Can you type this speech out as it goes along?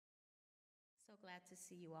glad to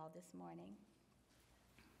see you all this morning.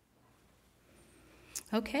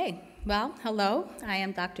 Okay, well, hello. I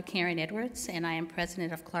am Dr. Karin Edwards, and I am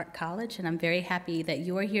president of Clark College, and I'm very happy that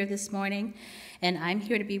you are here this morning, and I'm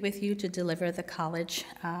here to be with you to deliver the college,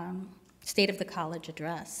 State of the College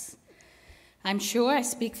address. I'm sure I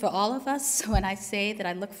speak for all of us when I say that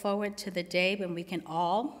I look forward to the day when we can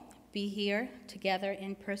all be here together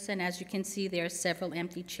in person. As you can see, there are several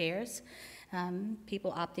empty chairs.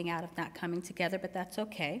 People opting out of not coming together, but that's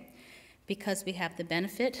okay, because we have the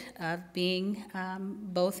benefit of being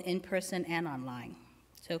both in person and online.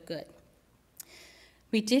 So good.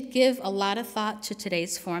 We did give a lot of thought to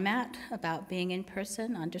today's format about being in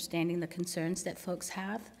person, understanding the concerns that folks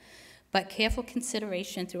have, but careful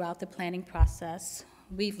consideration throughout the planning process.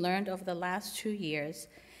 We've learned over the last 2 years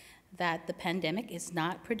that the pandemic is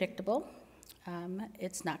not predictable.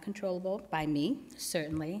 It's not controllable by me,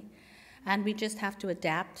 certainly. And we just have to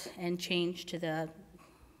adapt and change to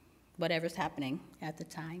whatever's happening at the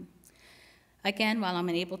time. Again, while I'm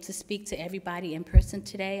unable to speak to everybody in person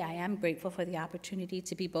today, I am grateful for the opportunity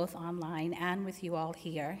to be both online and with you all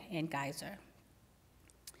here in Gaiser.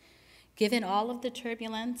 Given all of the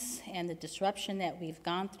turbulence and the disruption that we've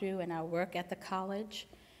gone through in our work at the college,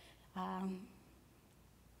 I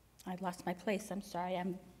lost my place, I'm sorry,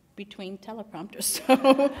 I'm between teleprompters,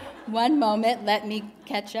 so one moment, let me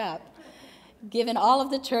catch up. Given all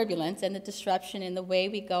of the turbulence and the disruption in the way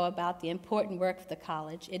we go about the important work of the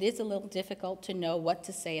college, it is a little difficult to know what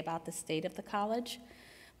to say about the state of the college,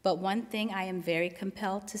 but one thing I am very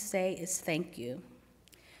compelled to say is thank you.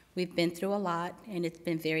 We've been through a lot, and it's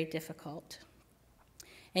been very difficult.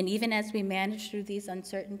 And even as we manage through these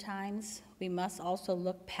uncertain times, we must also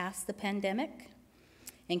look past the pandemic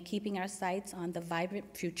and keeping our sights on the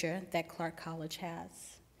vibrant future that Clark College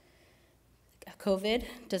has. COVID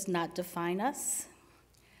does not define us,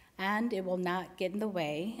 and it will not get in the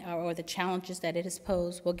way, or the challenges that it has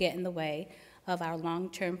posed will get in the way of our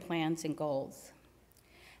long-term plans and goals.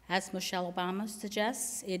 As Michelle Obama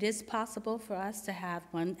suggests, it is possible for us to have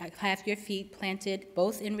your feet planted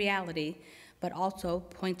both in reality, but also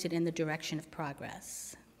pointed in the direction of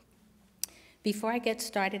progress. Before I get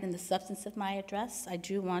started in the substance of my address, I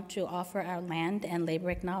do want to offer our land and labor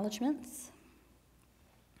acknowledgments.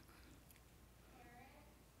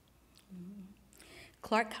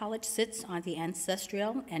 Clark College sits on the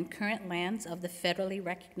ancestral and current lands of the federally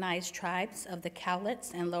recognized tribes of the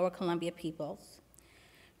Cowlitz and Lower Columbia peoples.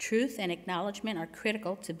 Truth and acknowledgement are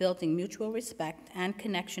critical to building mutual respect and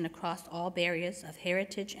connection across all barriers of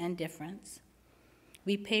heritage and difference.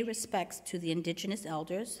 We pay respects to the indigenous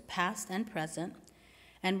elders, past and present,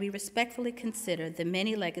 and we respectfully consider the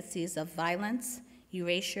many legacies of violence,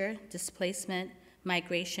 erasure, displacement,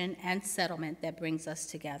 migration, and settlement that brings us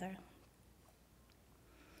together.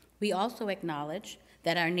 We also acknowledge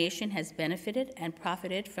that our nation has benefited and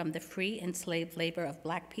profited from the free enslaved labor of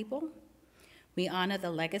Black people. We honor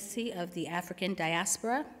the legacy of the African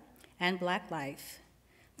diaspora and Black life,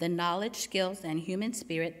 the knowledge, skills, and human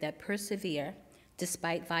spirit that persevere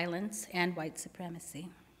despite violence and white supremacy.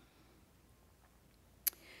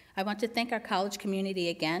 I want to thank our college community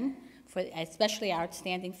again, for especially our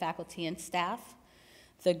outstanding faculty and staff.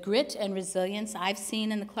 The grit and resilience I've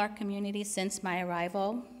seen in the Clark community since my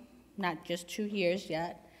arrival, not just 2 years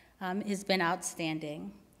yet, has been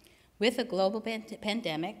outstanding. With a global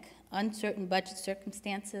pandemic, uncertain budget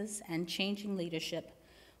circumstances, and changing leadership,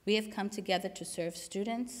 we have come together to serve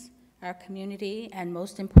students, our community, and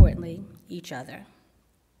most importantly, each other.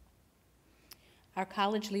 Our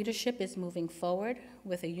college leadership is moving forward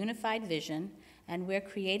with a unified vision, and we're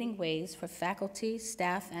creating ways for faculty,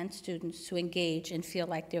 staff, and students to engage and feel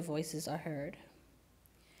like their voices are heard.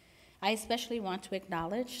 I especially want to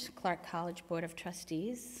acknowledge Clark College Board of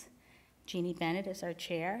Trustees, Jeannie Bennett as our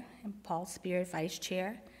chair, and Paul Spear, vice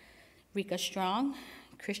chair, Rika Strong,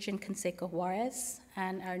 Christian Conseco Juarez,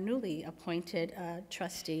 and our newly appointed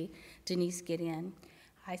trustee, Denise Gideon.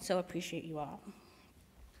 I so appreciate you all.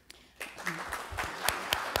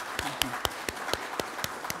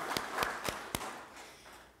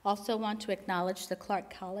 Also want to acknowledge the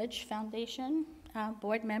Clark College Foundation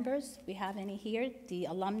board members. We have any here, the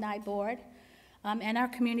alumni board, and our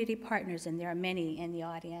community partners, and there are many in the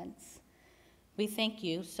audience. We thank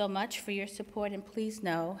you so much for your support, and please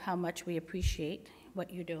know how much we appreciate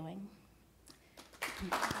what you're doing.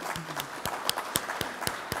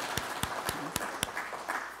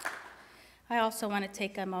 I also want to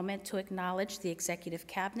take a moment to acknowledge the executive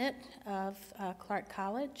cabinet of Clark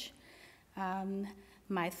College.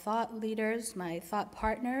 My thought leaders, my thought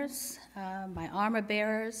partners, my armor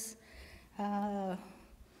bearers,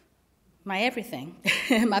 my everything,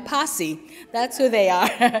 my posse. That's who they are.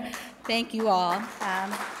 Thank you all.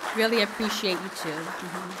 Really appreciate you too.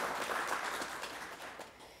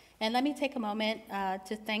 And let me take a moment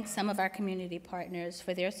to thank some of our community partners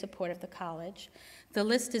for their support of the college. The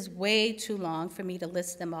list is way too long for me to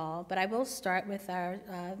list them all, but I will start with our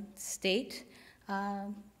state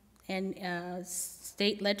and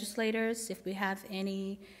state legislators, if we have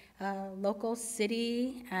any local,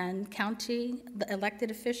 city, and county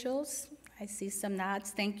elected officials. I see some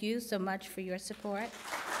nods. Thank you so much for your support.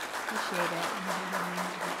 Appreciate it.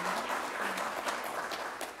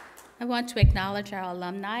 I want to acknowledge our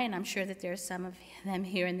alumni, and I'm sure that there are some of them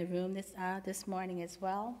here in the room this morning as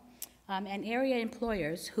well, and area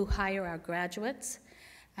employers who hire our graduates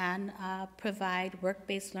and provide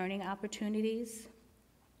work-based learning opportunities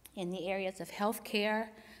in the areas of healthcare,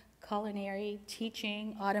 culinary,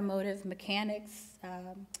 teaching, automotive, mechanics,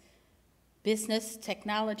 business,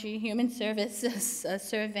 technology, human services,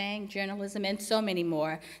 surveying, journalism, and so many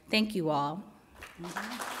more. Thank you all.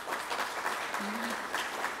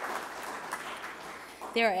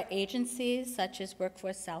 There are agencies such as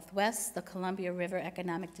Workforce Southwest, the Columbia River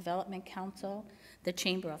Economic Development Council, the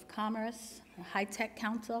Chamber of Commerce, the High Tech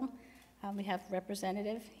Council. We have a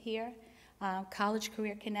representative here. College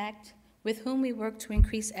Career Connect, with whom we work to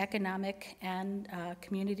increase economic and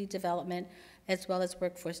community development, as well as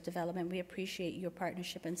workforce development. We appreciate your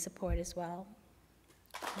partnership and support as well.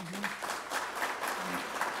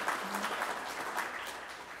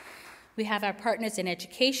 We have our partners in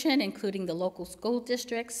education, including the local school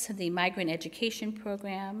districts, the Migrant Education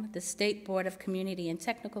Program, the State Board of Community and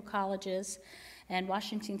Technical Colleges, and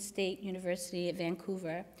Washington State University at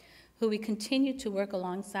Vancouver, who we continue to work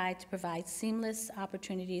alongside to provide seamless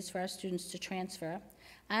opportunities for our students to transfer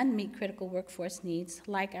and meet critical workforce needs,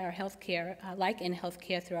 like our healthcare, like in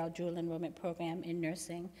healthcare through our dual enrollment program in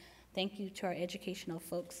nursing. Thank you to our educational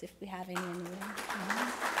folks, if we have any in the room.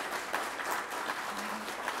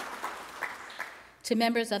 To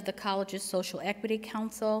members of the college's Social Equity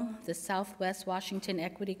Council, the Southwest Washington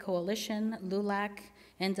Equity Coalition, LULAC,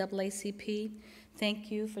 NAACP, thank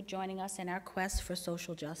you for joining us in our quest for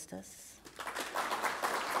social justice.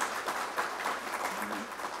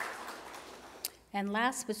 And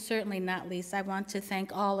last but certainly not least, I want to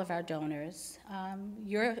thank all of our donors.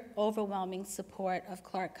 Your overwhelming support of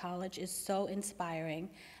Clark College is so inspiring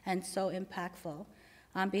and so impactful.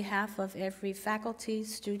 On behalf of every faculty,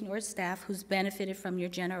 student, or staff who's benefited from your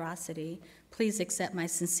generosity, please accept my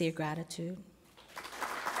sincere gratitude.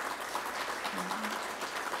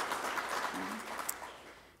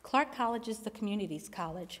 Clark College is the community's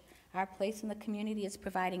college. Our place in the community is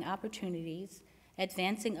providing opportunities,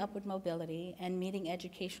 advancing upward mobility, and meeting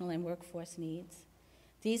educational and workforce needs.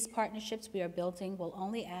 These partnerships we are building will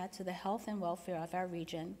only add to the health and welfare of our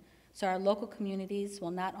region, so our local communities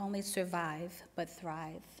will not only survive, but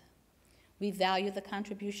thrive. We value the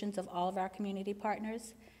contributions of all of our community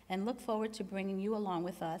partners and look forward to bringing you along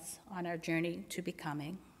with us on our journey to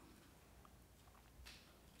becoming.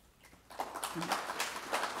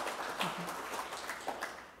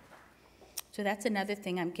 So that's another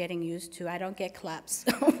thing I'm getting used to. I don't get claps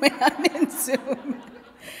when I'm in Zoom.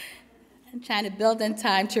 I'm trying to build in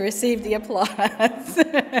time to receive the applause.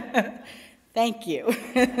 Thank you.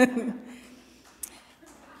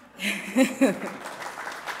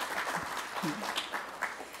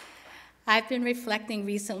 I've been reflecting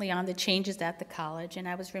recently on the changes at the college, and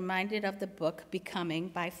I was reminded of the book Becoming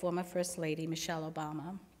by former First Lady Michelle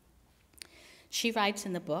Obama. She writes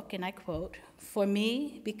in the book, and I quote, "For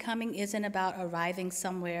me, becoming isn't about arriving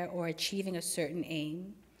somewhere or achieving a certain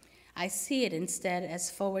aim. I see it instead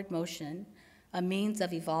as forward motion, a means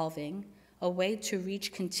of evolving, a way to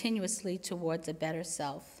reach continuously towards a better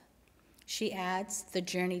self." She adds, "The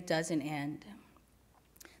journey doesn't end."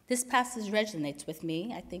 This passage resonates with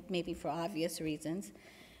me, I think maybe for obvious reasons,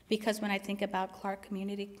 because when I think about Clark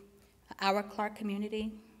community, our Clark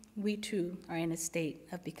community, we too are in a state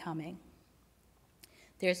of becoming.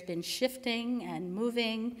 There's been shifting and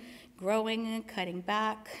moving, growing and cutting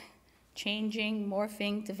back, changing,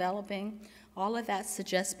 morphing, developing. All of that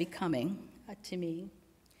suggests becoming to me.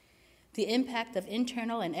 The impact of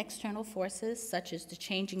internal and external forces, such as the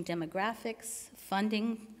changing demographics,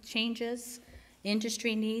 funding changes,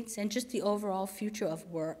 industry needs, and just the overall future of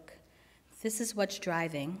work. This is what's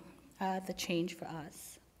driving the change for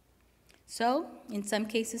us. So, in some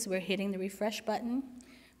cases, we're hitting the refresh button,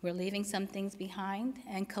 we're leaving some things behind,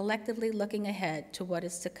 and collectively looking ahead to what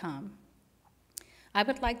is to come. I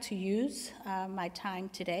would like to use my time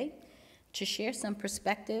today to share some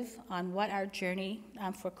perspective on what our journey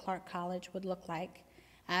for Clark College would look like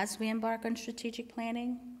as we embark on strategic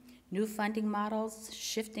planning, new funding models,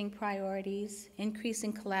 shifting priorities,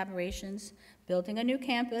 increasing collaborations, building a new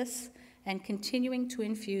campus, and continuing to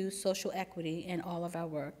infuse social equity in all of our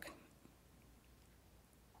work.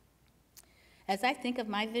 As I think of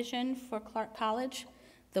my vision for Clark College,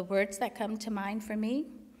 the words that come to mind for me: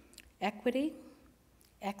 equity,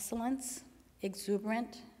 excellence,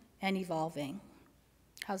 exuberant, and evolving.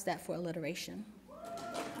 How's that for alliteration?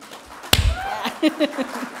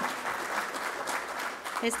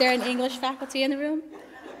 Is there an English faculty in the room?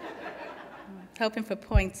 Hoping for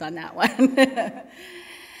points on that one.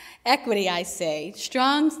 Equity, I say.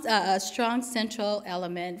 A strong central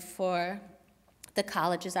element for the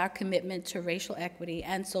college is our commitment to racial equity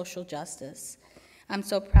and social justice. I'm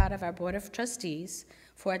so proud of our Board of Trustees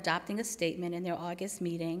for adopting a statement in their August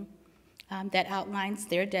meeting that outlines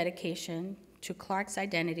their dedication to Clark's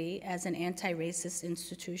identity as an anti-racist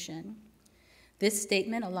institution. This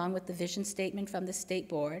statement, along with the vision statement from the State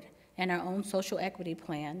Board and our own social equity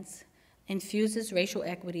plans, infuses racial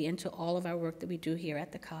equity into all of our work that we do here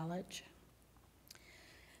at the college.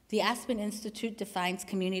 The Aspen Institute defines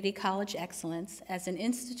community college excellence as an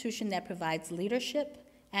institution that provides leadership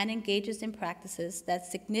and engages in practices that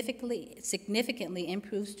significantly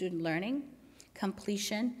improve student learning,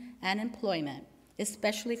 completion, and employment,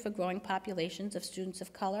 especially for growing populations of students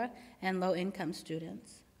of color and low-income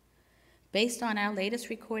students. Based on our latest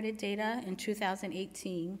recorded data in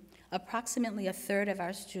 2018, approximately a third of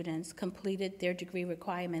our students completed their degree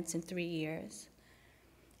requirements in 3 years.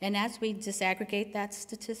 And as we disaggregate that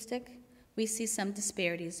statistic, we see some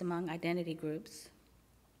disparities among identity groups.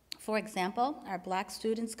 For example, our Black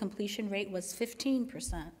students' completion rate was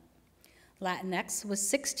 15%, Latinx was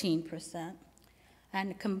 16%,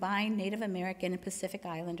 and combined Native American and Pacific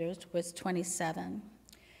Islanders was 27%.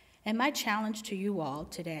 And my challenge to you all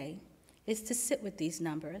today is to sit with these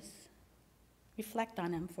numbers, reflect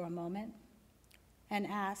on them for a moment, and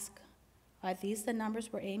ask, are these the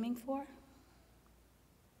numbers we're aiming for?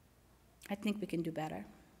 I think we can do better.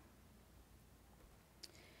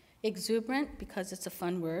 Exuberant, because it's a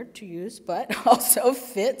fun word to use, but also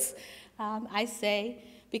fits, I say,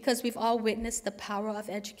 because we've all witnessed the power of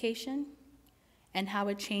education and how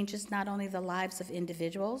it changes not only the lives of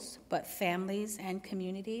individuals, but families and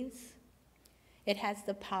communities. It has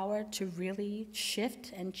the power to really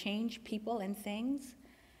shift and change people and things.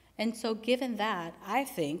 And so given that, I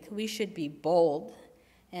think we should be bold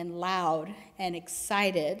and loud and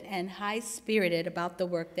excited and high-spirited about the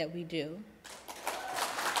work that we do.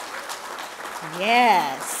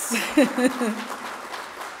 Yes.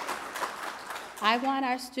 I want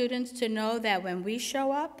our students to know that when we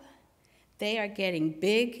show up, they are getting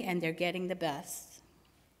big and they're getting the best.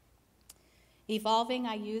 Evolving,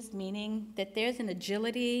 I used meaning that there's an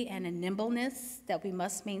agility and a nimbleness that we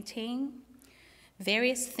must maintain.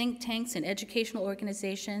 Various think tanks and educational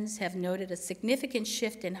organizations have noted a significant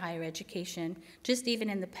shift in higher education, just even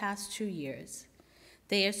in the past 2 years.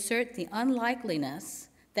 They assert the unlikeliness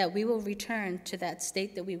that we will return to that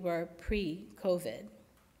state that we were pre-COVID.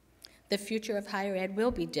 The future of higher ed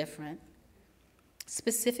will be different,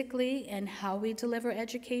 specifically in how we deliver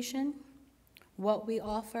education, what we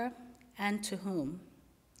offer, and to whom.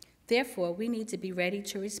 Therefore, we need to be ready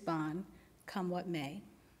to respond, come what may.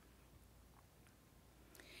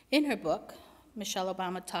 In her book, Michelle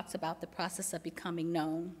Obama talks about the process of becoming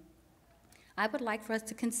known. I would like for us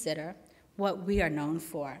to consider what we are known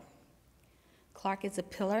for. Clark is a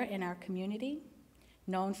pillar in our community,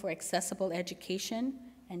 known for accessible education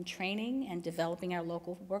and training and developing our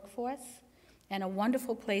local workforce, and a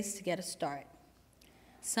wonderful place to get a start.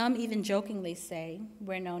 Some even jokingly say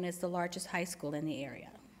we're known as the largest high school in the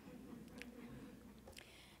area.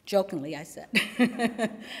 Jokingly, I said.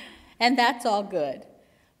 And that's all good.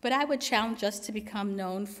 But I would challenge us to become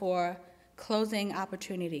known for closing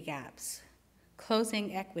opportunity gaps,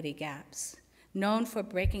 closing equity gaps, known for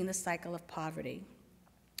breaking the cycle of poverty,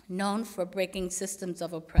 known for breaking systems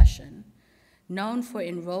of oppression, known for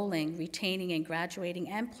enrolling, retaining, and graduating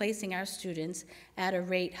and placing our students at a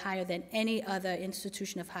rate higher than any other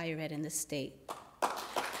institution of higher ed in the state.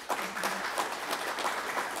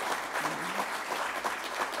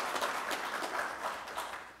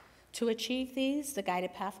 To achieve these, the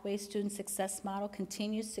Guided Pathways Student Success Model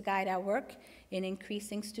continues to guide our work in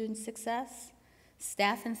increasing student success.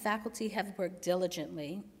 Staff and faculty have worked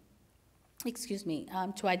diligently,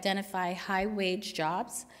 to identify high-wage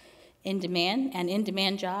jobs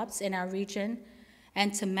in-demand jobs in our region,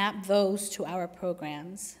 and to map those to our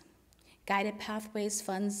programs. Guided Pathways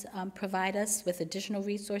funds provide us with additional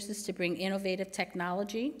resources to bring innovative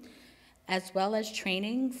technology as well as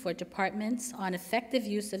training for departments on effective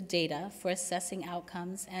use of data for assessing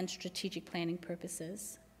outcomes and strategic planning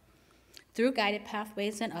purposes. Through Guided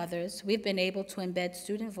Pathways and others, we've been able to embed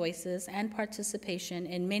student voices and participation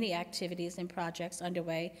in many activities and projects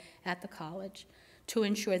underway at the college to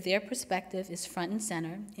ensure their perspective is front and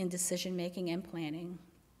center in decision-making and planning.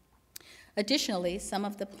 Additionally, some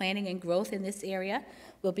of the planning and growth in this area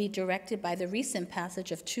will be directed by the recent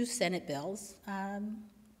passage of two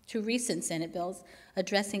recent Senate bills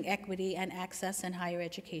addressing equity and access in higher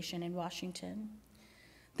education in Washington.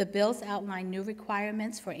 The bills outline new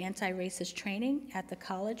requirements for anti-racist training at the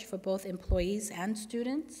college for both employees and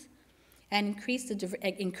students, and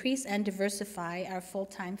increase and diversify our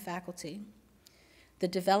full-time faculty. The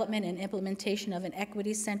development and implementation of an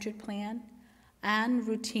equity-centered plan, and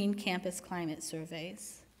routine campus climate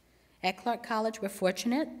surveys. At Clark College, we're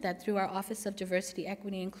fortunate that through our Office of Diversity,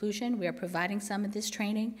 Equity, and Inclusion, we are providing some of this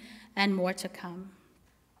training and more to come.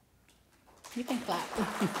 You can clap.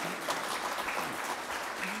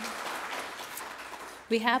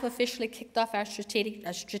 We have officially kicked off our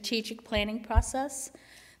strategic planning process.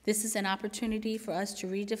 This is an opportunity for us to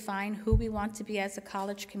redefine who we want to be as a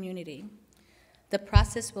college community. The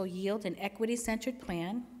process will yield an equity-centered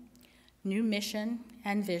plan, new mission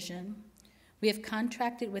and vision. We have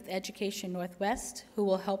contracted with Education Northwest, who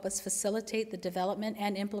will help us facilitate the development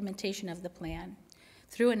and implementation of the plan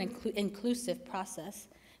through an inclusive process,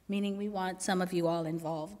 meaning we want some of you all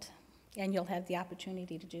involved, and you'll have the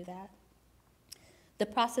opportunity to do that. The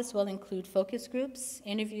process will include focus groups,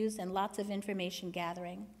 interviews, and lots of information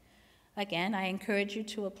gathering. Again, I encourage you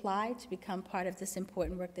to apply to become part of this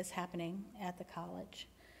important work that's happening at the college.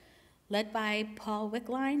 Led by Paul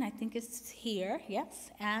Wickline, I think it's here,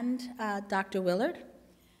 yes, and Dr. Willard.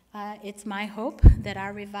 It's my hope that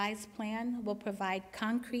our revised plan will provide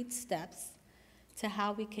concrete steps to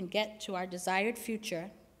how we can get to our desired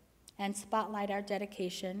future and spotlight our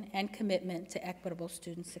dedication and commitment to equitable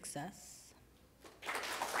student success.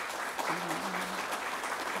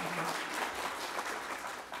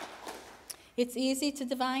 It's easy to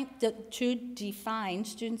define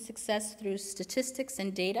student success through statistics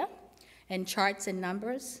and data, and charts and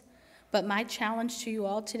numbers, but my challenge to you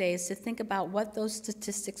all today is to think about what those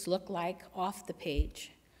statistics look like off the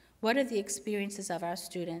page. What are the experiences of our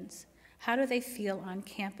students? How do they feel on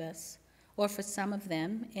campus, or for some of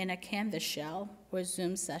them, in a Canvas shell or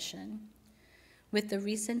Zoom session? With the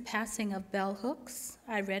recent passing of bell hooks,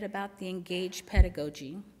 I read about the engaged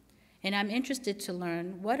pedagogy, and I'm interested to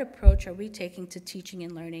learn what approach are we taking to teaching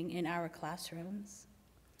and learning in our classrooms.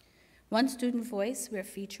 One student voice we're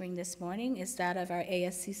featuring this morning is that of our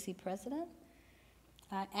ASCC president,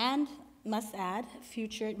 and must add,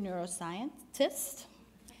 future neuroscientist,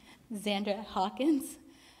 Xander Hawkins.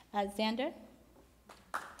 Xander,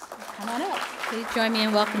 come on up. Please join me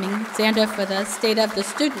in welcoming Xander for the State of the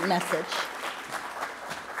Student message.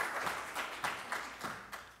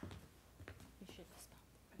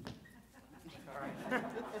 All right.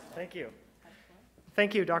 Thank you.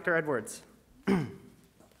 Thank you, Dr. Edwards.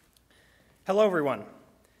 Hello, everyone.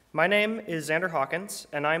 My name is Xander Hawkins,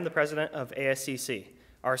 and I am the president of ASCC,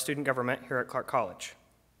 our student government here at Clark College.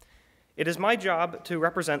 It is my job to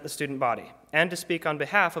represent the student body and to speak on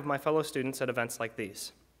behalf of my fellow students at events like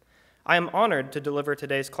these. I am honored to deliver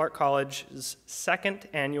today's Clark College's second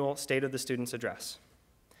annual State of the Students address.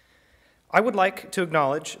 I would like to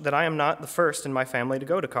acknowledge that I am not the first in my family to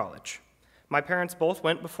go to college. My parents both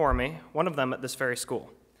went before me, one of them at this very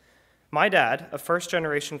school. My dad, a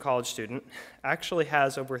first-generation college student, actually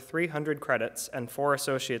has over 300 credits and 4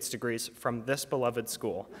 associate's degrees from this beloved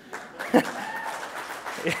school.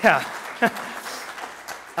 Yeah.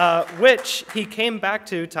 Which he came back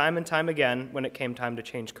to time and time again when it came time to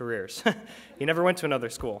change careers. He never went to another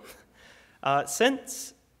school.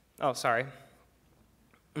 Since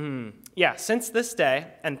this day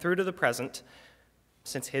and through to the present,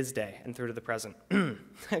 since his day and through to the present,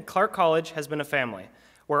 Clark College has been a family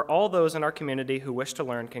where all those in our community who wish to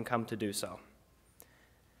learn can come to do so.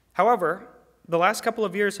 However, the last couple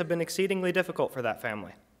of years have been exceedingly difficult for that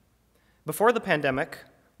family. Before the pandemic,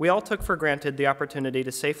 we all took for granted the opportunity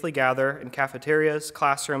to safely gather in cafeterias,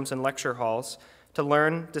 classrooms, and lecture halls to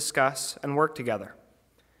learn, discuss, and work together.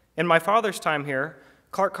 In my father's time here,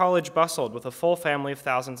 Clark College bustled with a full family of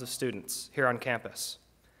thousands of students here on campus.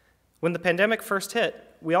 When the pandemic first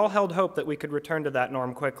hit, we all held hope that we could return to that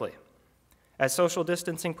norm quickly. As social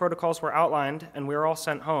distancing protocols were outlined and we were all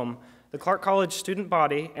sent home, the Clark College student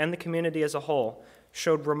body and the community as a whole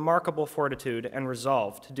showed remarkable fortitude and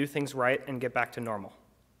resolve to do things right and get back to normal.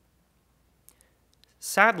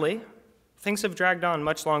 Sadly, things have dragged on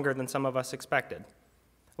much longer than some of us expected.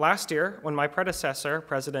 Last year, when my predecessor,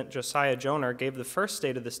 President Josiah Joner, gave the first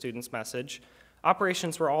State of the Students message,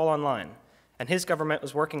 operations were all online, and his government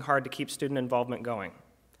was working hard to keep student involvement going.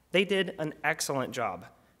 They did an excellent job,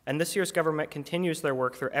 and this year's government continues their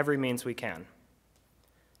work through every means we can.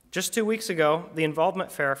 Just 2 weeks ago, the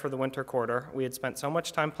involvement fair for the winter quarter we had spent so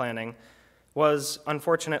much time planning was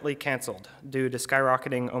unfortunately canceled due to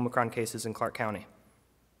skyrocketing Omicron cases in Clark County.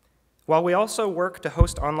 While we also work to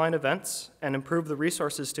host online events and improve the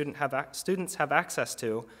resources students have access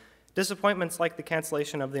to, disappointments like the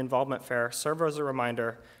cancellation of the involvement fair serve as a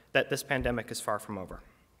reminder that this pandemic is far from over.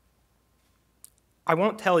 I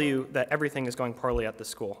won't tell you that everything is going poorly at the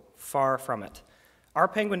school, far from it. Our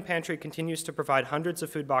Penguin Pantry continues to provide hundreds of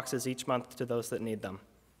food boxes each month to those that need them.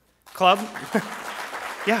 Club?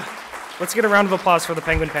 Yeah, let's get a round of applause for the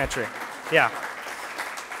Penguin Pantry. Yeah.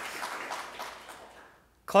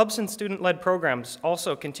 Clubs and student-led programs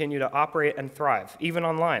also continue to operate and thrive, even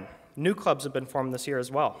online. New clubs have been formed this year as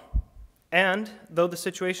well. And though the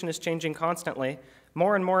situation is changing constantly,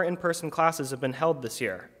 more and more in-person classes have been held this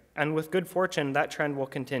year, and with good fortune, that trend will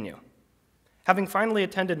continue. Having finally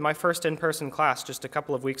attended my first in-person class just a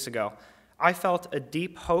couple of weeks ago, I felt a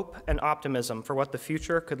deep hope and optimism for what the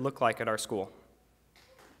future could look like at our school.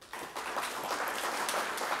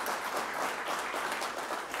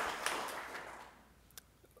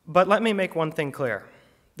 But let me make one thing clear.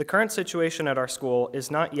 The current situation at our school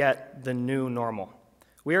is not yet the new normal.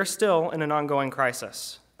 We are still in an ongoing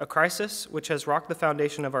crisis, a crisis which has rocked the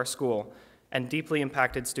foundation of our school and deeply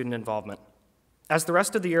impacted student involvement. As the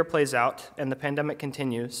rest of the year plays out and the pandemic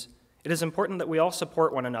continues, it is important that we all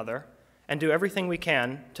support one another and do everything we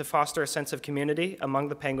can to foster a sense of community among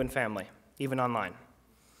the Penguin family, even online.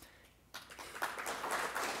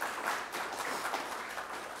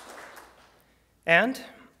 And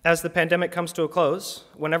as the pandemic comes to a close,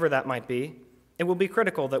 whenever that might be, it will be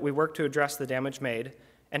critical that we work to address the damage made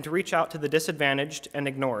and to reach out to the disadvantaged and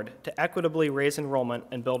ignored to equitably raise enrollment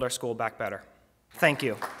and build our school back better. Thank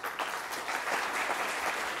you.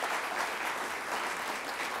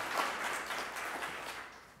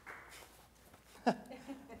 All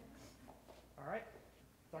right,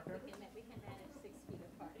 Doctor? We can manage 6 feet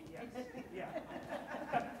apart. Yes. Yeah.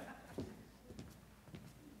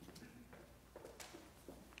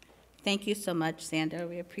 Thank you so much, Xander.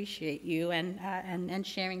 We appreciate you and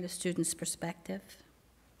sharing the students' perspective.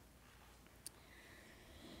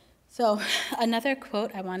 So another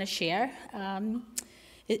quote I want to share.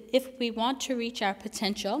 If we want to reach our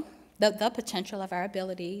potential, the potential of our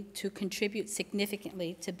ability to contribute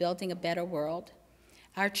significantly to building a better world,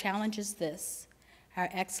 our challenge is this. Our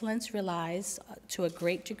excellence relies to a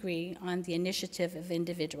great degree on the initiative of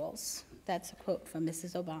individuals. That's a quote from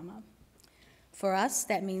Mrs. Obama. For us,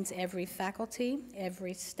 that means every faculty,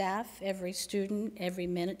 every staff, every student, every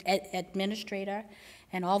administrator,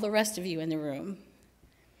 and all the rest of you in the room.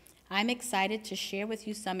 I'm excited to share with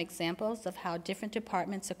you some examples of how different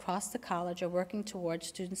departments across the college are working towards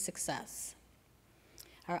student success.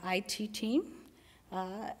 Our IT team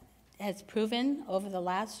has proven over the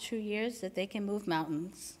last 2 years that they can move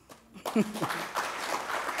mountains.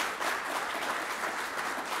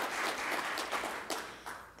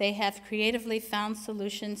 They have creatively found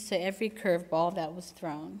solutions to every curveball that was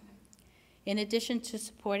thrown. In addition to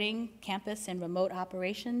supporting campus and remote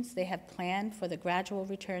operations, they have planned for the gradual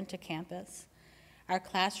return to campus. Our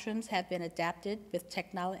classrooms have been adapted with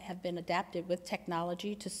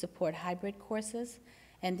technology to support hybrid courses,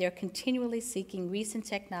 and they're continually seeking recent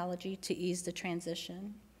technology to ease the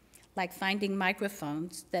transition, like finding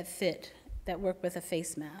microphones that fit, that work with a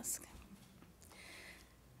face mask.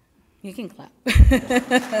 You can clap.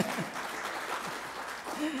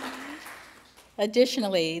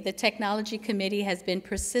 Additionally, the Technology Committee has been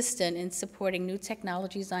persistent in supporting new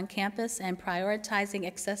technologies on campus and prioritizing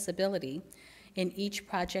accessibility in each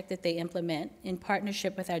project that they implement in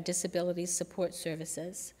partnership with our Disability Support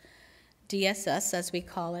Services. DSS, as we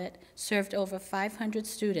call it, served over 500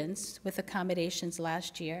 students with accommodations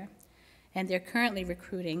last year, and they're currently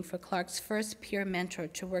recruiting for Clark's first peer mentor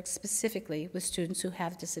to work specifically with students who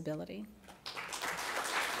have disability.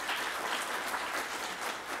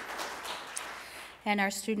 And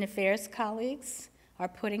our student affairs colleagues are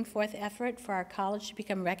putting forth effort for our college to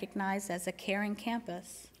become recognized as a caring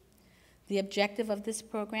campus. The objective of this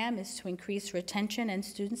program is to increase retention and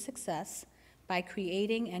student success by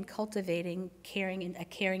creating and cultivating a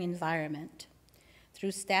caring environment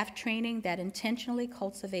through staff training that intentionally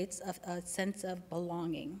cultivates a sense of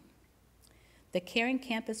belonging. The Caring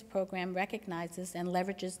Campus program recognizes and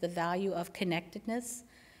leverages the value of connectedness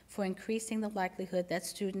for increasing the likelihood that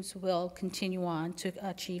students will continue on to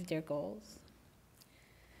achieve their goals.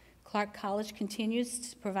 Clark College continues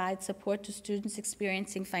to provide support to students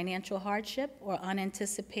experiencing financial hardship or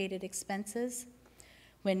unanticipated expenses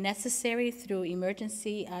when necessary through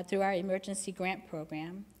our emergency grant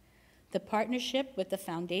program. The partnership with the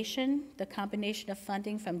foundation, the combination of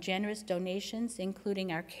funding from generous donations,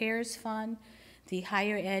 including our CARES Fund, the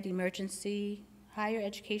Higher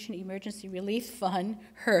Education Emergency Relief Fund,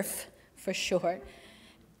 HERF for short,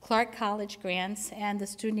 Clark College grants, and the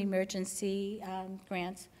student emergency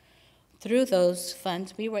grants. Through those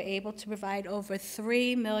funds, we were able to provide over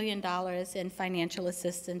 $3 million in financial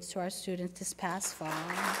assistance to our students this past fall.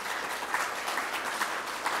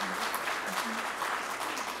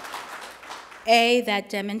 That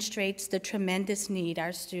demonstrates the tremendous need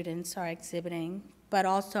our students are exhibiting, but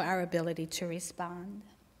also our ability to respond.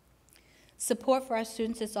 Support for our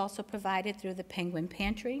students is also provided through the Penguin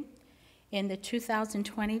Pantry. In the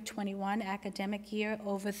 2020-21 academic year,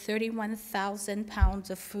 over 31,000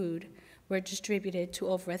 pounds of food were distributed to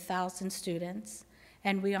over 1,000 students,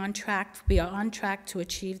 and we are on track to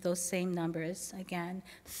achieve those same numbers again.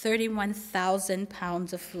 31,000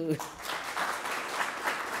 pounds of food.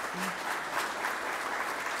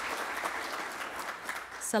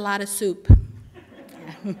 It's a lot of soup.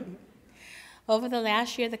 Over the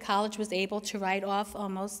last year, the college was able to write off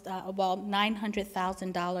almost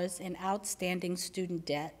 $900,000 in outstanding student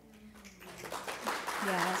debt.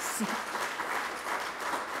 Yes.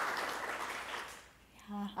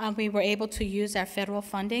 We were able to use our federal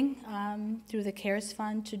funding through the CARES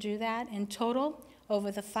Fund to do that. In total,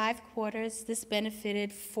 over the 5 quarters, this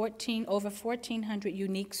benefited over 1,400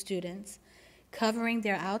 unique students, covering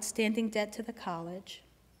their outstanding debt to the college.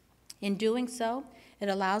 In doing so, it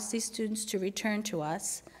allows these students to return to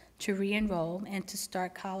us, to re-enroll, and to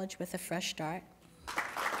start college with a fresh start.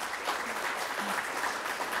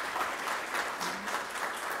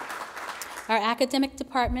 Our academic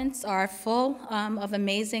departments are full of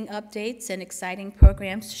amazing updates and exciting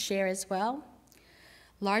programs to share as well.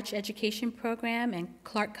 Large Education Program and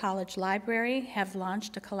Clark College Library have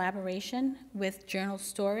launched a collaboration with Journal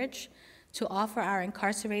Storage to offer our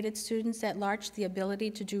incarcerated students at large the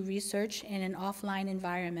ability to do research in an offline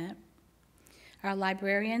environment. Our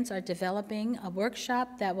librarians are developing a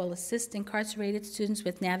workshop that will assist incarcerated students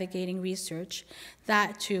with navigating research.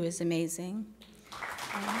 That, too, is amazing.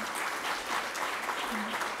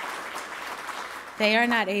 They are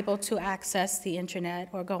not able to access the internet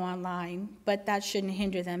or go online, but that shouldn't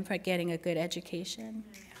hinder them from getting a good education.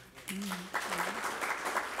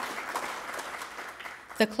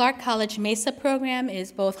 The Clark College Mesa program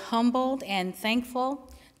is both humbled and thankful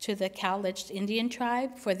to the Cowlitz Indian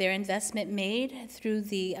tribe for their investment made through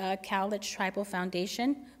the Cowlitz Tribal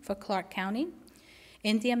Foundation for Clark County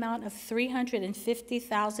in the amount of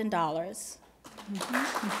 $350,000.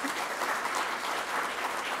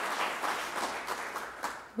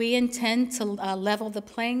 We intend to level the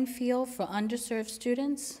playing field for underserved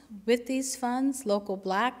students. With these funds, local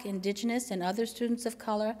Black, Indigenous, and other students of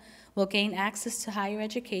color will gain access to higher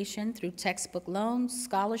education through textbook loans,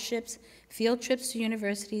 scholarships, field trips to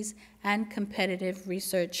universities, and competitive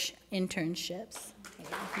research internships.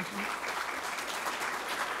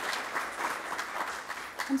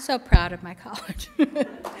 I'm so proud of my college.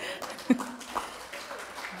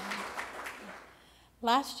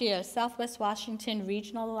 Last year, Southwest Washington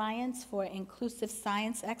Regional Alliance for Inclusive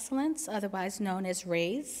Science Excellence, otherwise known as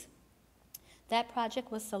RAISE. That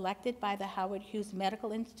project was selected by the Howard Hughes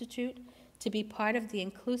Medical Institute to be part of the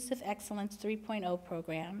Inclusive Excellence 3.0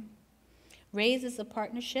 program. RAISE is a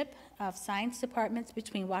partnership of science departments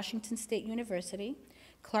between Washington State University,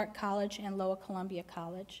 Clark College, and Lower Columbia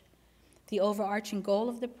College. The overarching goal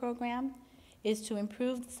of the program is to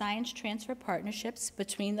improve science transfer partnerships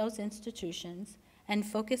between those institutions and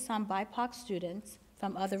focus on BIPOC students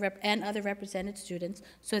from other represented students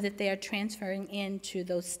so that they are transferring into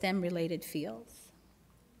those STEM-related fields.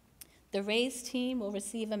 The RAISE team will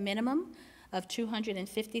receive a minimum of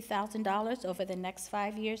 $250,000 over the next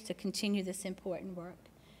 5 years to continue this important work.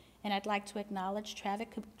 And I'd like to acknowledge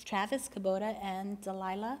Travis Kubota and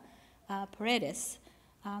Delilah Paredes,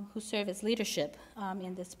 who serve as leadership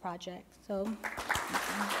in this project. So.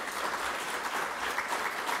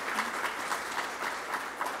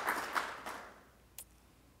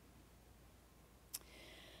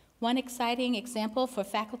 One exciting example for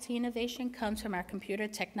faculty innovation comes from our computer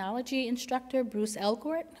technology instructor, Bruce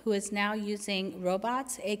Elgort, who is now using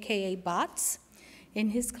robots, AKA bots, in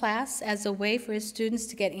his class as a way for his students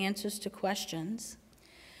to get answers to questions.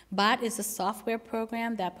 BOT is a software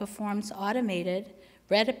program that performs automated,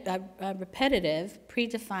 repetitive,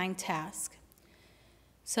 predefined tasks.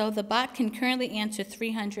 So the bot can currently answer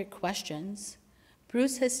 300 questions,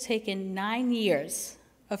 Bruce has taken 9 years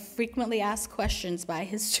of frequently asked questions by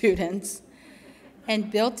his students and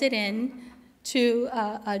built it into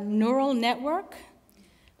a neural network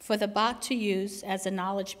for the bot to use as a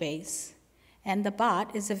knowledge base. And the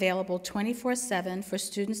bot is available 24/7 for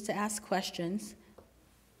students to ask questions,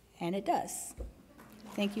 and it does.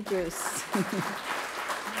 Thank you, Bruce.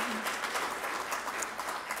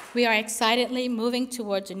 We are excitedly moving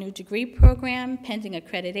towards a new degree program pending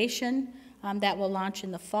accreditation that will launch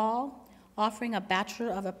in the fall, offering a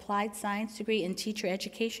Bachelor of Applied Science degree in teacher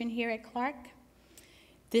education here at Clark.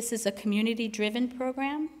 This is a community-driven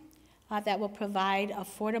program that will provide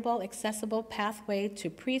affordable, accessible pathway to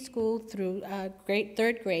preschool through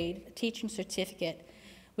third grade teaching certificate,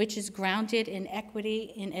 which is grounded in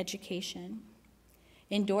equity in education.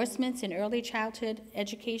 Endorsements in early childhood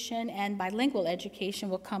education and bilingual education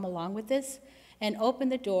will come along with this and open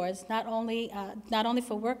the doors not only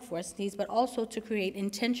for workforce needs, but also to create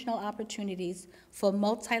intentional opportunities for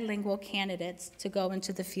multilingual candidates to go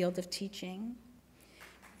into the field of teaching.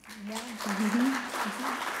 Yeah.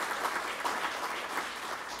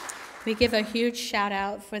 We give a huge shout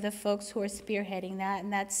out for the folks who are spearheading that,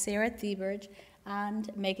 and that's Sarah Thieberge and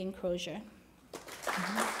Megan Crozier.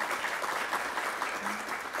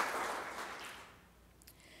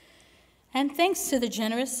 And thanks to the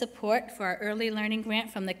generous support for our early learning grant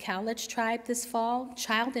from the Cowlitz Tribe this fall,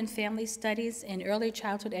 Child and Family Studies in Early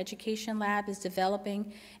Childhood Education Lab is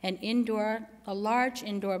developing a large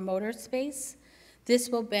indoor motor space. This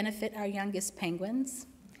will benefit our youngest penguins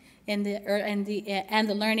and the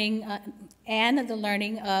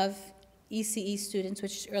learning of ECE students,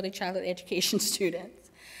 which is early childhood education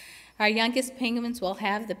students. Our youngest penguins will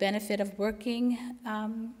have the benefit of working.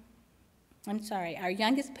 Our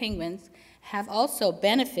youngest penguins have also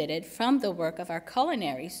benefited from the work of our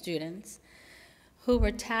culinary students who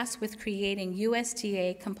were tasked with creating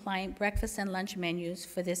USDA-compliant breakfast and lunch menus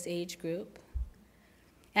for this age group.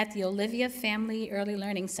 At the Olivia Family Early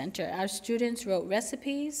Learning Center, our students wrote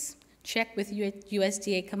recipes, checked with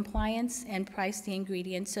USDA compliance, and priced the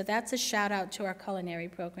ingredients. So that's a shout out to our culinary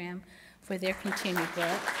program for their continued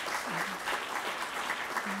work.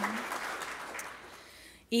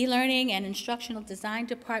 E-Learning and Instructional Design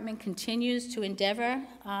Department continues to endeavor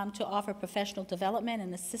to offer professional development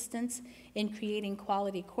and assistance in creating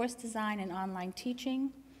quality course design and online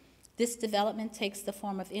teaching. This development takes the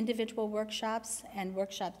form of individual workshops and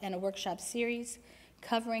a workshop series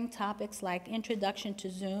covering topics like Introduction to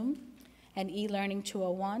Zoom and E-Learning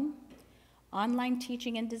 201, online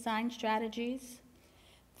teaching and design strategies.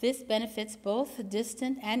 This benefits both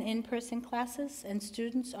distant and in-person classes, and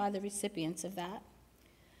students are the recipients of that.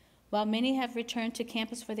 While many have returned to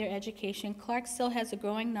campus for their education, Clark still has a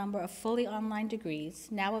growing number of fully online degrees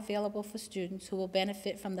now available for students who will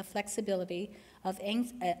benefit from the flexibility of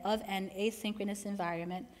an asynchronous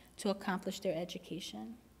environment to accomplish their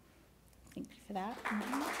education. Thank you for that.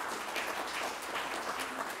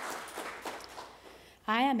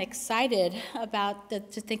 I am excited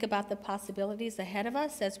to think about the possibilities ahead of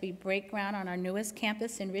us as we break ground on our newest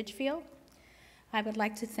campus in Ridgefield. I would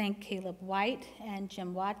like to thank Caleb White and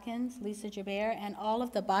Jim Watkins, Lisa Jabert, and all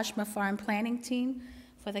of the Bashma Farm planning team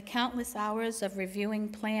for the countless hours of reviewing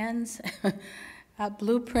plans,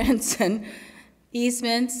 blueprints, and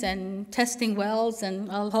easements, and testing wells, and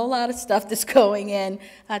a whole lot of stuff that's going in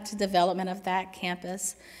to development of that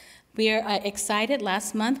campus. We are excited.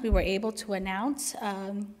 Last month, we were able to announce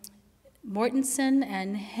Mortensen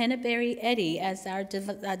and Henneberry Eddy as our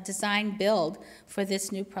design build for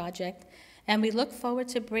this new project. And we look forward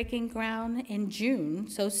to breaking ground in June,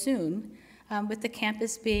 so soon, with the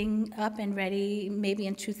campus being up and ready maybe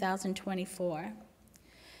in 2024.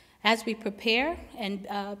 As we prepare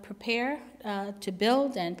to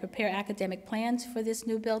build and prepare academic plans for this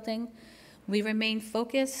new building, we remain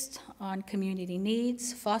focused on community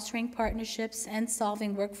needs, fostering partnerships, and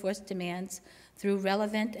solving workforce demands through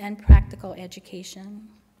relevant and practical education.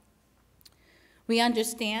 We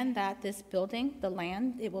understand that this building, the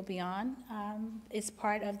land it will be on, is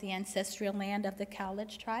part of the ancestral land of the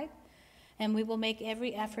Cowlitz tribe, and we will make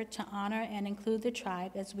every effort to honor and include the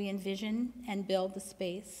tribe as we envision and build the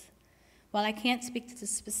space. While I can't speak to the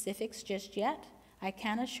specifics just yet, I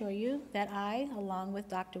can assure you that I, along with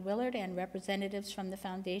Dr. Willard and representatives from the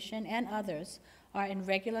foundation and others, are in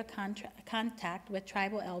regular contact with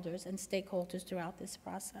tribal elders and stakeholders throughout this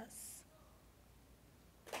process.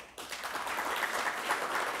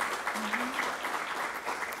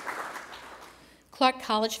 Clark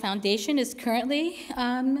College Foundation is currently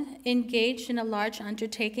engaged in a large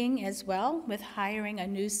undertaking as well with hiring a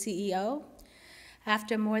new CEO.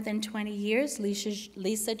 After more than 20 years,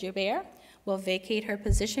 Lisa Jabert will vacate her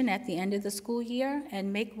position at the end of the school year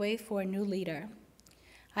and make way for a new leader.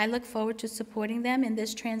 I look forward to supporting them in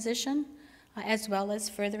this transition, as well as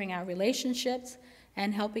furthering our relationships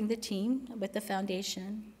and helping the team with the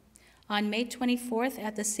foundation. On May 24th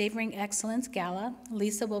at the Savoring Excellence Gala,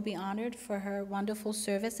 Lisa will be honored for her wonderful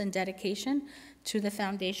service and dedication to the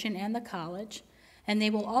foundation and the college, and they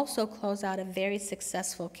will also close out a very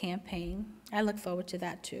successful campaign. I look forward to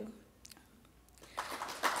that too.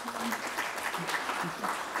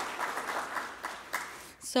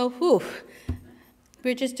 So,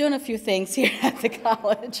 we're just doing a few things here at the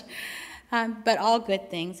college, but all good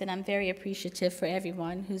things, and I'm very appreciative for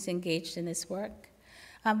everyone who's engaged in this work.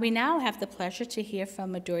 We now have the pleasure to hear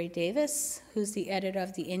from Midori Davis, who's the editor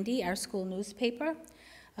of the Indy, our school newspaper.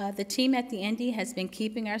 The team at the Indy has been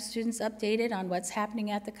keeping our students updated on what's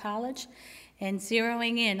happening at the college and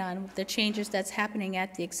zeroing in on the changes that's happening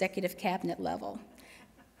at the executive cabinet level,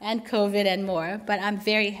 and COVID and more. But I'm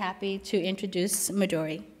very happy to introduce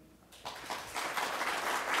Midori.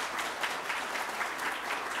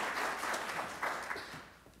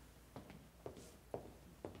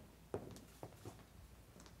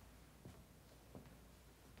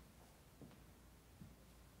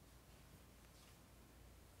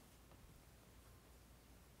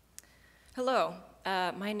 Hello,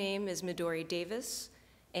 my name is Midori Davis,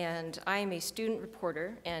 and I am a student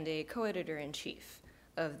reporter and a co-editor-in-chief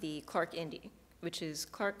of the Clark Indy, which is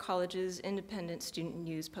Clark College's independent student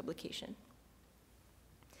news publication.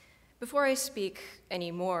 Before I speak any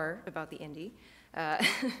more about the Indy,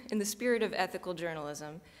 in the spirit of ethical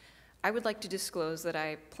journalism, I would like to disclose that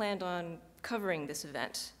I planned on covering this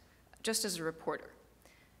event just as a reporter,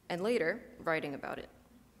 and later writing about it.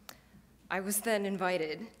 I was then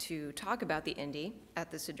invited to talk about the Indy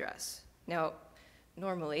at this address. Now,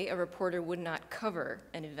 normally a reporter would not cover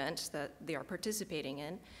an event that they are participating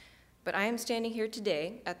in, but I am standing here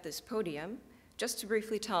today at this podium just to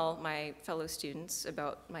briefly tell my fellow students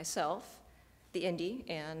about myself, the Indy,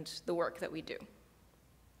 and the work that we do.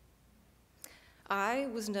 I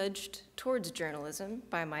was nudged towards journalism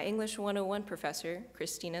by my English 101 professor,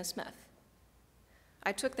 Christina Smith.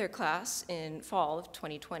 I took their class in fall of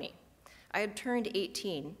 2020. I had turned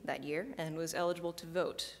 18 that year and was eligible to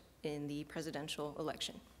vote in the presidential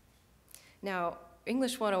election. Now,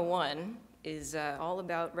 English 101 is all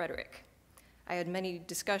about rhetoric. I had many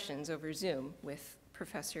discussions over Zoom with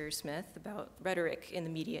Professor Smith about rhetoric in the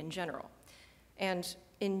media in general, and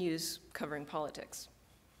in news covering politics.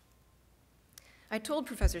 I told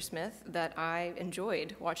Professor Smith that I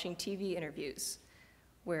enjoyed watching TV interviews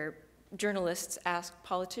where journalists ask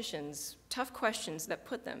politicians tough questions that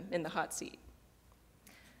put them in the hot seat.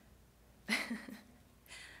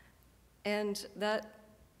 And that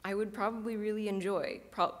I would probably really enjoy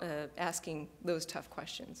asking those tough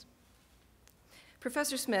questions.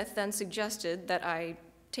 Professor Smith then suggested that I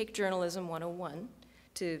take Journalism 101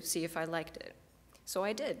 to see if I liked it. So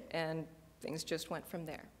I did, and things just went from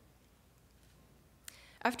there.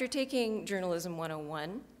 After taking Journalism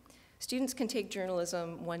 101, students can take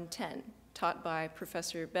Journalism 110, taught by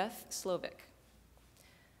Professor Beth Slovic,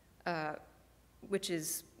 which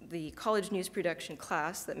is the college news production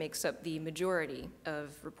class that makes up the majority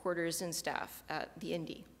of reporters and staff at the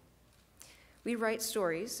Indy. We write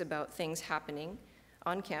stories about things happening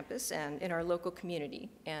on campus and in our local community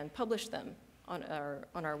and publish them on our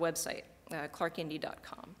website,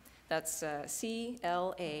 clarkindy.com. That's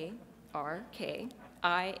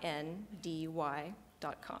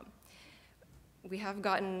CLARKINDY.com. We have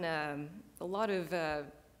gotten a lot of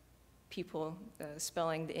people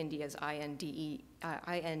spelling the Indy as INDIE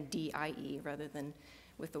rather than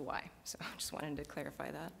with the Y, so I just wanted to clarify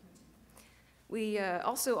that. We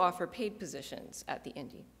also offer paid positions at the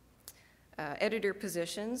Indy. Editor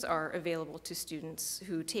positions are available to students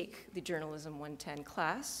who take the Journalism 110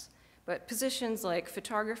 class, but positions like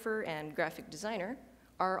photographer and graphic designer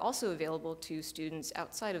are also available to students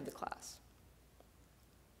outside of the class.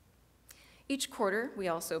 Each quarter, we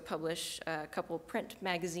also publish a couple print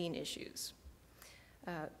magazine issues.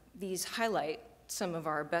 These highlight some of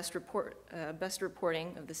our best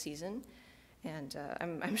reporting of the season, and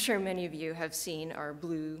I'm sure many of you have seen our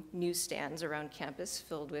blue newsstands around campus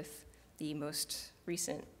filled with the most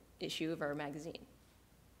recent issue of our magazine.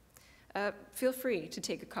 Feel free to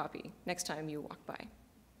take a copy next time you walk by.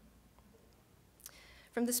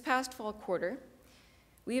 From this past fall quarter,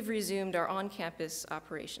 we have resumed our on-campus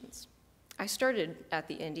operations. I started at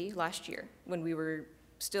the Indy last year when we were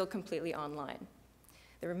still completely online.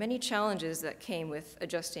 There were many challenges that came with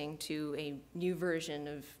adjusting to a new version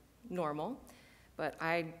of normal, but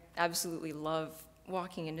I absolutely love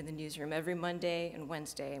walking into the newsroom every Monday and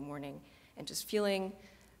Wednesday morning and just feeling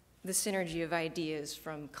the synergy of ideas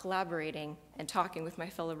from collaborating and talking with my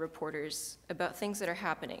fellow reporters about things that are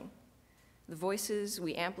happening, the voices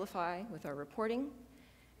we amplify with our reporting,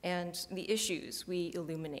 and the issues we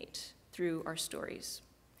illuminate through our stories,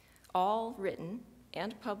 all written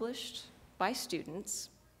and published by students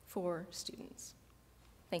for students.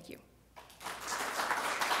 Thank you.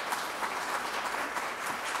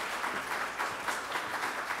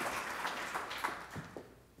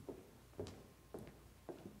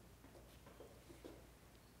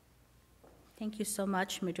 Thank you so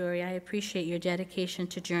much, Midori. I appreciate your dedication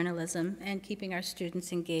to journalism and keeping our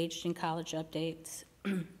students engaged in college updates.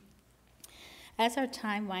 As our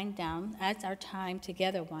time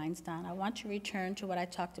together winds down, I want to return to what I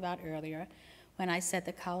talked about earlier when I said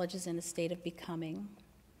the college is in a state of becoming.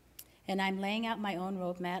 And I'm laying out my own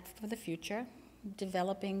roadmap for the future,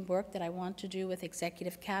 developing work that I want to do with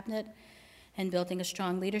executive cabinet and building a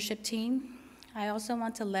strong leadership team. I also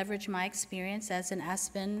want to leverage my experience as an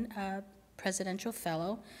Aspen Presidential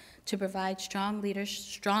Fellow to provide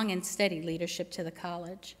strong and steady leadership to the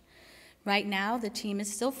college. Right now, the team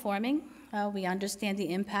is still forming. We understand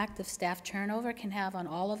the impact of staff turnover can have on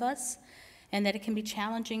all of us, and that it can be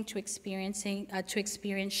challenging to experience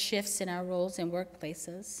shifts in our roles and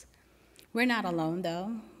workplaces. We're not alone,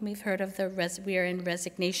 though. We've heard of we are in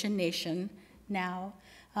Resignation Nation now.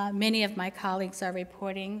 Many of my colleagues are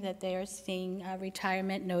reporting that they are seeing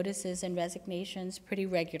retirement notices and resignations pretty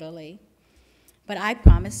regularly. But I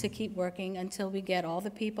promise to keep working until we get all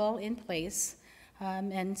the people in place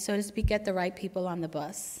and, so to speak, get the right people on the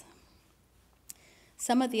bus.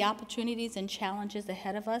 Some of the opportunities and challenges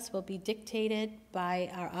ahead of us will be dictated by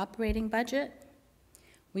our operating budget.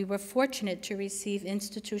 We were fortunate to receive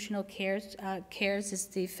institutional CARES. CARES is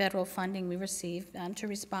the federal funding we received to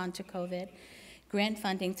respond to COVID, grant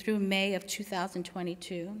funding through May of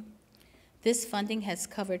 2022. This funding has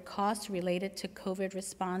covered costs related to COVID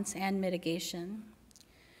response and mitigation.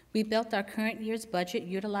 We built our current year's budget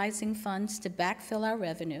utilizing funds to backfill our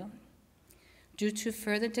revenue. Due to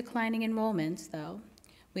further declining enrollments, though,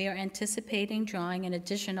 we are anticipating drawing in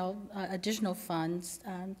additional funds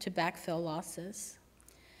to backfill losses.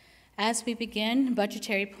 As we begin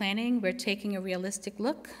budgetary planning, we're taking a realistic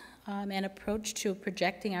look and approach to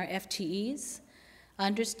projecting our FTEs,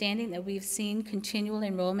 understanding that we've seen continual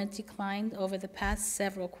enrollment decline over the past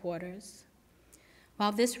several quarters.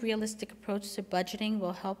 While this realistic approach to budgeting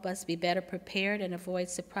will help us be better prepared and avoid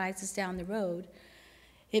surprises down the road,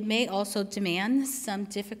 it may also demand some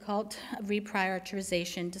difficult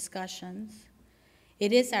reprioritization discussions.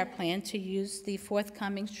 It is our plan to use the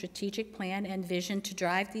forthcoming strategic plan and vision to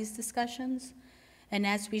drive these discussions, and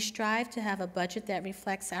as we strive to have a budget that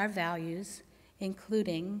reflects our values,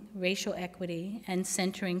 including racial equity and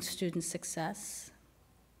centering student success.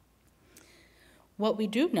 What we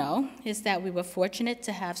do know is that we were fortunate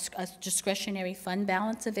to have a discretionary fund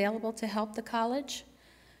balance available to help the college,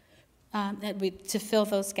 to fill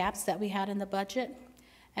those gaps that we had in the budget.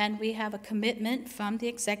 And we have a commitment from the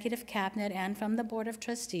executive cabinet and from the Board of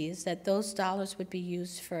Trustees that those dollars would be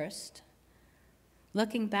used first.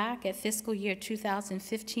 Looking back at fiscal year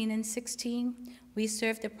 2015 and 16, we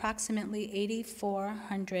served approximately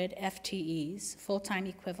 8,400 FTEs, full-time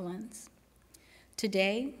equivalents.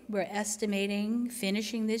 Today, we're estimating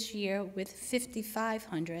finishing this year with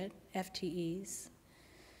 5,500 FTEs.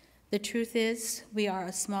 The truth is, we are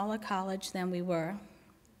a smaller college than we were.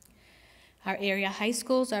 Our area high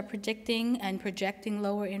schools are predicting and projecting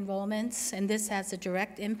lower enrollments, and this has a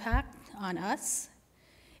direct impact on us.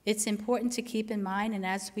 It's important to keep in mind, and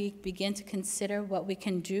as we begin to consider what we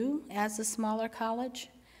can do as a smaller college,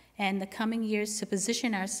 and the coming years to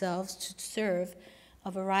position ourselves to serve a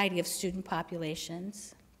variety of student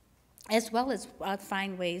populations, as well as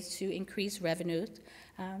find ways to increase revenue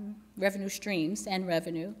streams and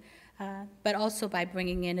revenue, but also by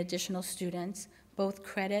bringing in additional students, both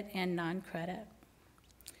credit and non-credit,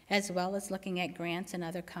 as well as looking at grants and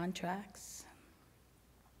other contracts.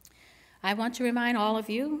 I want to remind all of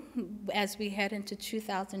you, as we head into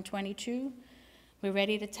 2022, we're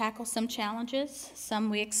ready to tackle some challenges, some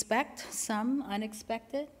we expect, some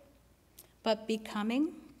unexpected, but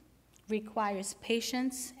becoming requires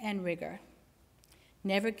patience and rigor,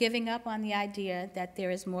 never giving up on the idea that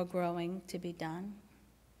there is more growing to be done.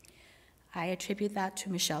 I attribute that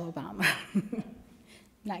to Michelle Obama,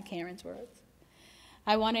 not Karen's words.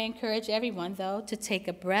 I want to encourage everyone, though, to take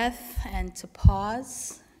a breath and to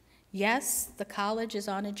pause. Yes, the college is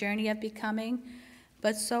on a journey of becoming,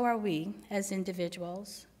 but so are we as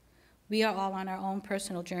individuals. We are all on our own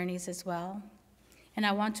personal journeys as well. And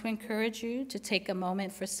I want to encourage you to take a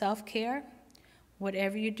moment for self-care,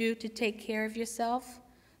 whatever you do to take care of yourself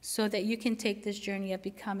so that you can take this journey of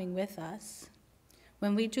becoming with us.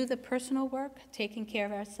 When we do the personal work, taking care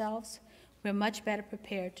of ourselves, we're much better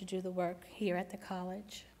prepared to do the work here at the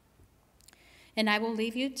college. And I will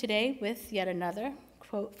leave you today with yet another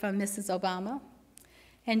quote from Mrs. Obama.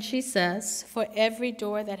 And she says, "For every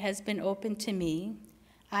door that has been opened to me,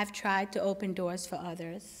 I've tried to open doors for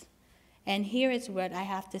others." And here is what I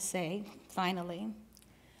have to say, finally.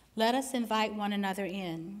 Let us invite one another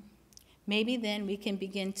in. Maybe then we can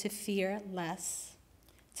begin to fear less,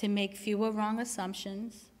 to make fewer wrong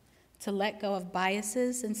assumptions, to let go of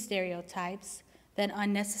biases and stereotypes that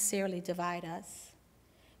unnecessarily divide us.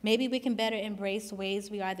 Maybe we can better embrace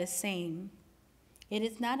ways we are the same. It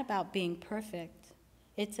is not about being perfect.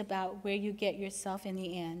 It's about where you get yourself in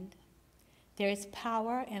the end. There is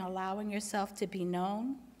power in allowing yourself to be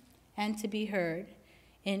known and to be heard,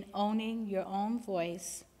 in owning your own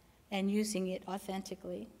voice and using it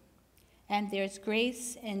authentically. And there's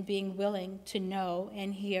grace in being willing to know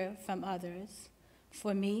and hear from others.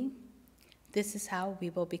 For me, this is how we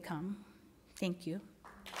will become. Thank you.